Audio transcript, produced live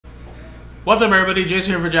What's up, everybody?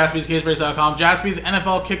 Jason here for JASPY'S, JASPY'S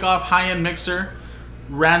NFL Kickoff High-End Mixer,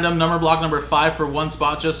 random number block number 5 for one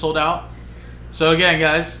spot just sold out. So again,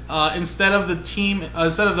 guys, instead of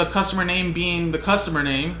the customer name being the customer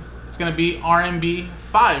name, it's gonna be RNB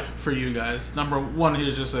 5 for you guys. Number 1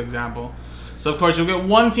 here's just an example. So of course you'll get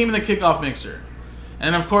one team in the kickoff mixer,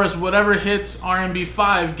 and of course whatever hits RNB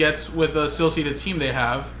 5 gets with the associated team they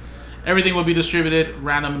have. Everything will be distributed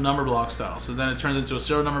random number block style. So then it turns into a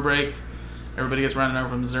serial number break. Everybody gets random number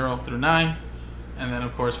from 0 through 9. And then,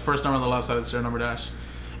 of course, first number on the left side is serial number dash.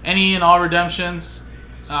 Any and all redemptions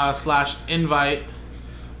 / invite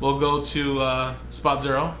will go to spot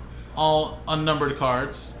 0. All unnumbered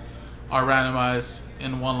cards are randomized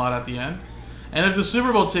in one lot at the end. And if the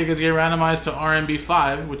Super Bowl tickets get randomized to RNB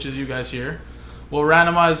 5, which is you guys here, we'll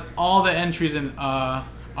randomize all the entries in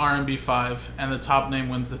RNB 5, and the top name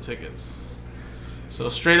wins the tickets. So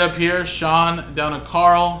straight up here, Sean down to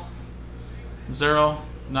Carl. 0,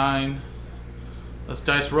 9. Let's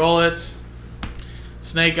dice roll it.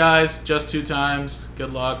 Snake eyes, just 2 times.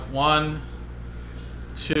 Good luck. 1,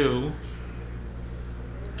 2.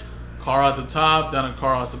 Carl at the top, down to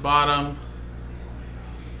Carl at the bottom.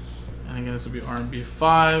 And again, this will be RNB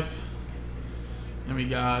 5. And we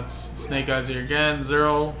got snake eyes here again.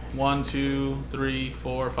 0, 1, 2, 3,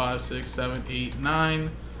 4, 5, 6, 7, 8,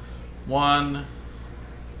 9. 1,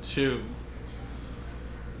 2.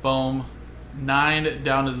 Boom. 9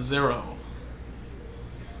 down to 0.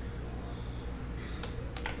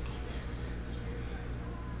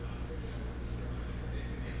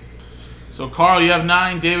 So Carl, you have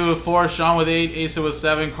 9, David with 4, Sean with 8, Asa with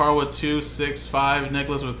 7, Carl with 2, 6, 5,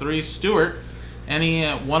 Nicholas with 3, Stuart, any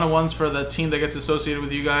one-on-ones for the team that gets associated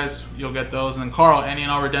with you guys, you'll get those. And then Carl, any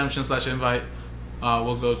and all redemption / invite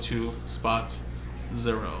will go to spot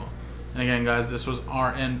 0. And again, guys, this was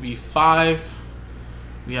RNB 5.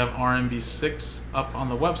 We have RNB 6 up on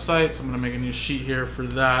the website, so I'm going to make a new sheet here for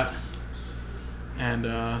that. And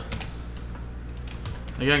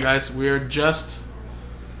again, guys, we are just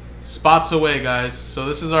spots away, guys. So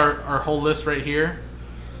this is our whole list right here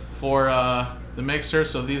for the mixer.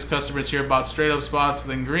 So these customers here bought straight up spots,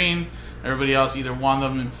 then green. Everybody else either won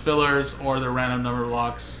them in fillers or the random number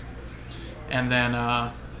blocks. And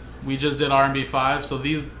then we just did RNB 5. So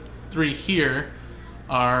these 3 here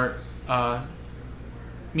are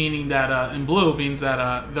meaning that in blue means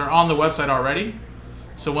that they're on the website already.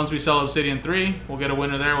 So once we sell Obsidian 3, we'll get a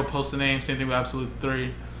winner there. We'll post the name. Same thing with Absolute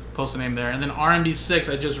 3. Post the name there. And then RNB 6,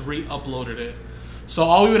 I just re-uploaded it. So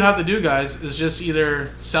all we would have to do, guys, is just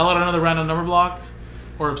either sell it on another random number block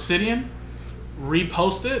or Obsidian,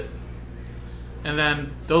 repost it, and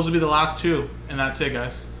then those will be the last 2, and that's it,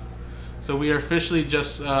 guys. So we are officially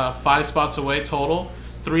just 5 spots away total.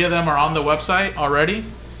 3 of them are on the website already.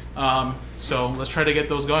 So let's try to get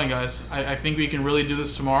those going, guys. I think we can really do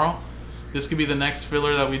this tomorrow. This could be the next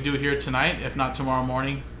filler that we do here tonight, if not tomorrow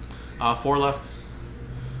morning. 4 left.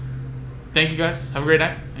 Thank you, guys. Have a great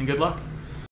night, and good luck.